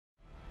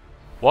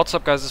What's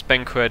up guys, it's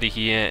Qwerty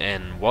here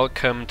and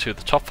welcome to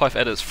the top 5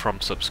 edits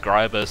from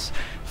subscribers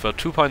for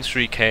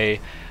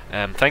 2.3k.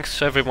 Thanks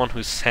to everyone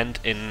who sent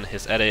in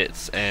his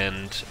edits,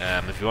 and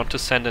if you want to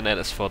send in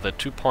edits for the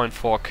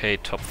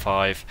 2.4k top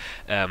 5,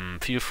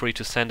 feel free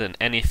to send in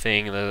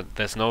anything.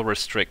 There's no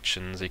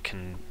restrictions. You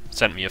can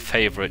send me your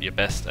favorite, your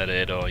best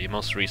edit, or your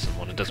most recent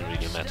one, it doesn't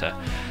really matter.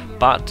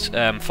 But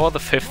for the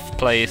 5th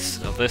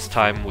place of this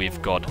time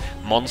we've got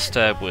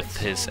Monster with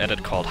his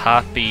edit called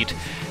Heartbeat.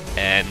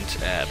 And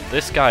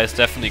this guy has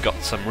definitely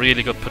got some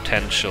really good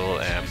potential.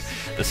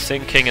 The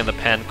syncing and the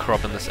pan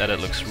crop in this edit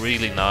looks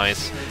really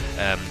nice.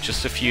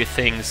 Just a few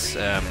things,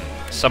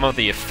 some of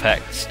the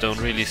effects don't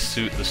really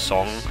suit the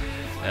song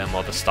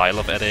or the style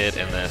of edit,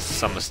 and there's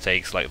some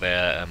mistakes like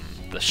there.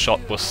 The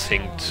shot was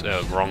synced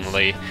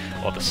wrongly,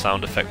 or the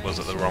sound effect was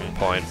at the wrong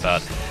point,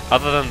 but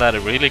other than that, a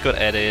really good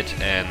edit,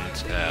 and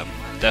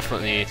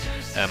definitely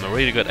a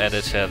really good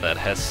editor that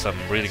has some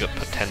really good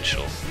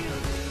potential.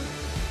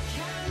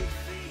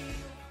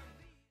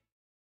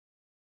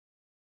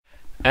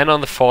 And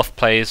on the 4th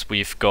place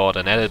we've got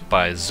an edit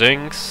by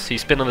Zinx.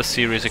 He's been on the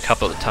series a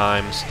couple of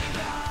times,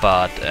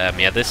 but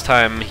yeah, this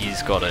time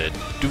he's got a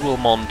dual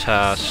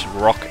montage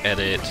rock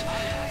edit,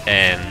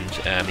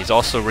 and he's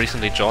also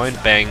recently joined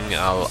Bang.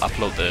 I'll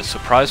upload the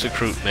surprise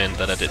recruitment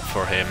that I did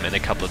for him in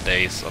a couple of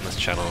days on this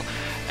channel.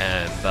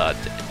 But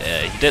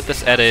he did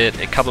this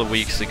edit a couple of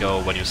weeks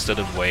ago when he was still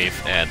in Wave,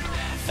 and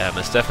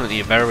it's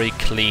definitely a very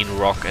clean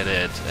rock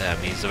edit.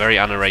 He's a very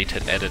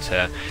underrated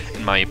editor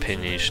in my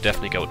opinion. You should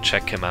definitely go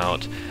check him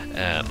out.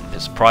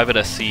 His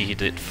private SC he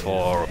did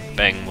for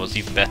Bang was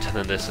even better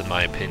than this in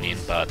my opinion,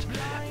 but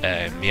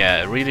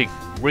yeah,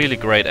 really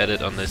great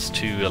edit on this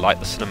too. I like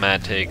the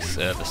cinematics,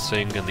 the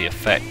sync and the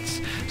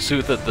effects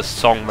suited the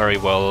song very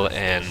well,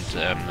 and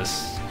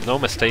there's no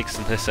mistakes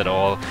in this at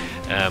all.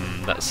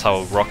 That's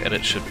how rock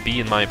edit should be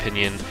in my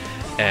opinion,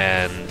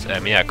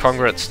 and yeah,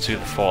 congrats to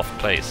the 4th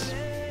place.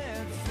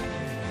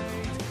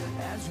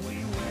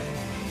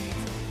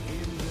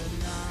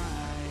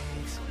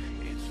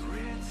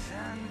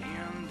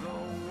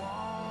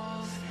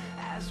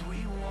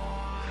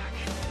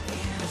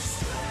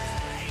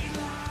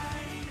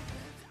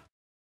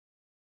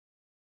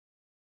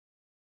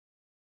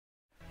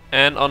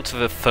 And on to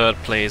the 3rd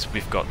place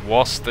we've got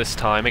Was this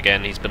time.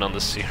 Again, he's been on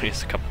the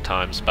series a couple of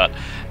times, but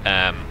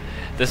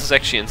this is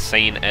actually an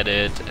insane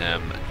edit.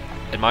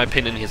 In my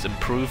opinion, he's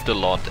improved a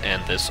lot,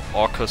 and this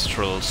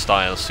orchestral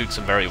style suits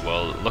him very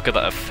well. Look at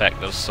that effect,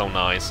 that was so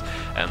nice.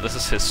 And this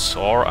is his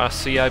Soar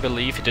RC, I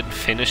believe. He didn't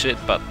finish it,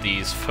 but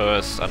these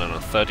first, I don't know,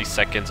 30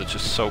 seconds, it's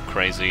just so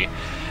crazy.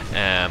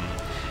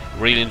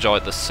 Really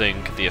enjoyed the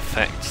sync, the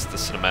effects, the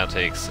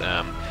cinematics.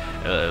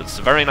 It's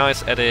a very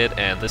nice edit,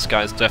 and this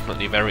guy is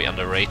definitely very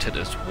underrated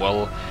as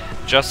well.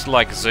 Just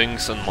like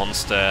Zinx and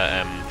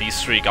Monster,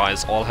 these 3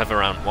 guys all have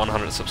around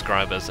 100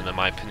 subscribers, and in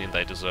my opinion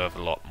they deserve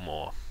a lot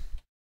more.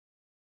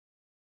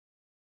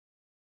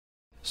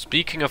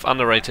 Speaking of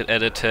underrated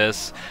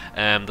editors,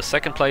 the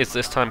 2nd place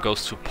this time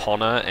goes to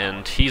Ponna,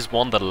 and he's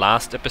won the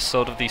last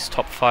episode of these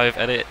top 5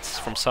 edits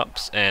from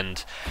subs,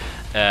 and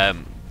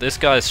this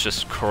guy is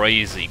just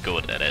crazy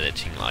good at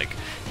editing. Like,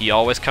 he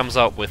always comes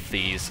out with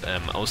these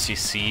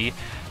OCC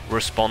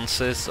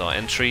responses or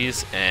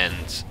entries,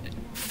 and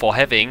for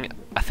having,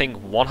 I think,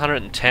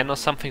 110 or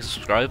something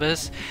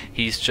subscribers,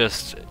 he's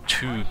just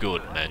too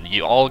good, man.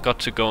 You all got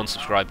to go and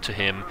subscribe to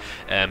him.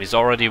 He's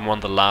already won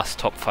the last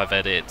top 5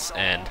 edits,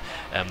 and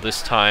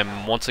this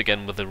time, once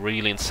again, with a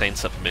really insane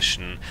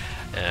submission.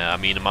 I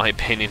mean, in my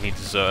opinion, he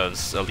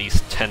deserves at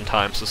least 10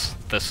 times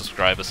the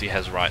subscribers he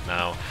has right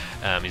now.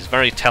 He's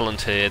very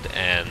talented,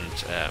 and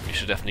you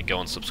should definitely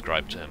go and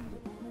subscribe to him.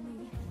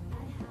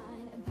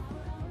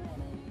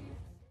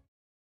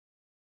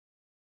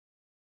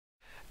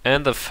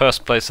 And the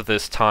 1st place of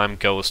this time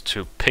goes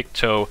to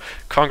Picto.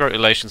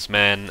 Congratulations,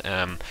 man.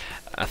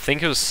 I think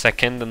he was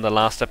 2nd in the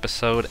last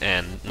episode,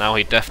 and now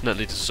he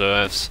definitely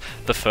deserves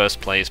the 1st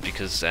place,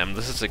 because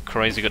this is a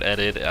crazy good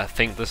edit. I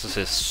think this is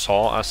his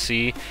Saw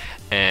RC,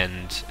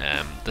 and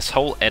this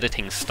whole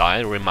editing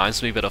style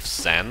reminds me a bit of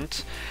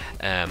Zand.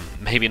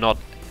 Maybe not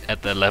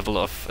at the level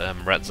of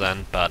Red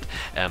Zand, but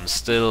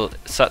still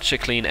such a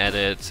clean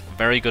edit,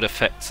 very good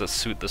effects that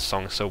suit the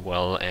song so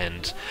well,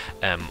 and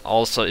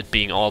also it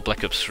being all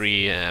Black Ops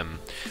 3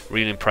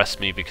 really impressed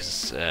me,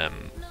 because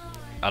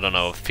I don't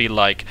know, feel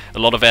like a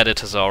lot of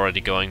editors are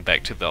already going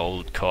back to the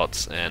old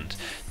CODs and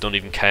don't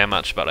even care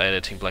much about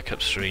editing Black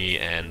Ops 3,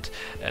 and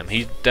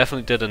he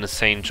definitely did an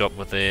insane job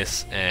with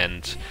this,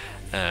 and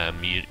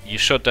you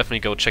should definitely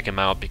go check him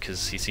out,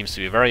 because he seems to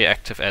be a very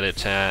active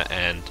editor,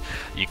 and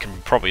you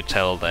can probably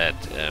tell that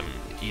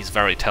he's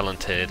very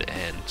talented,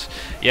 and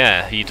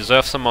yeah, he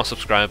deserves some more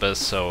subscribers.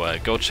 So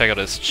go check out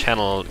his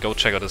channel, go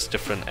check out his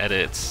different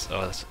edits,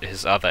 or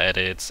his other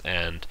edits,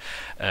 and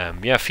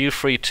yeah, feel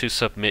free to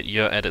submit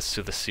your edits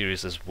to the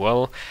series as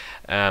well.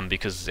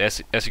 Because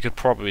as you could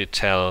probably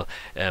tell,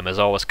 there's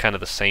always kind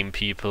of the same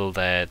people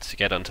that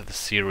get onto the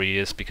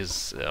series,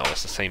 because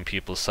always the same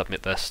people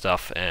submit their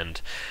stuff,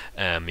 and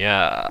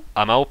yeah,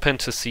 I'm open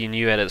to see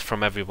new edits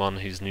from everyone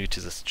who's new to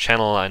this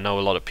channel. I know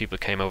a lot of people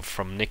came over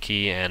from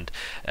Nikki, and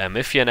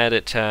if you're an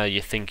editor,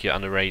 you think you're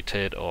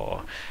underrated,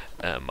 or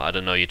I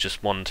don't know, you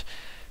just want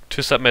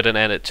to submit an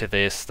edit to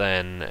this,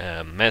 then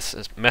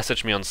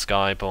message me on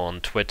Skype or on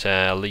Twitter.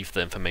 I'll leave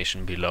the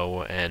information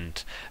below,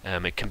 and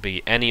it can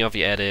be any of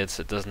your edits.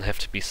 It doesn't have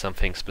to be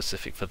something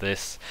specific for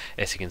this.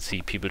 As you can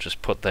see, people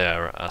just put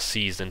their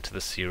Cs into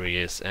the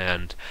series,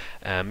 and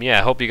yeah,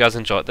 I hope you guys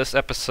enjoyed this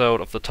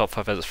episode of the top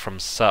 5 edits from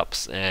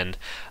subs, and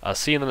I'll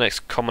see you in the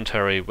next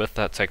commentary with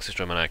that sexy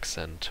German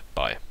accent.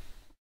 Bye.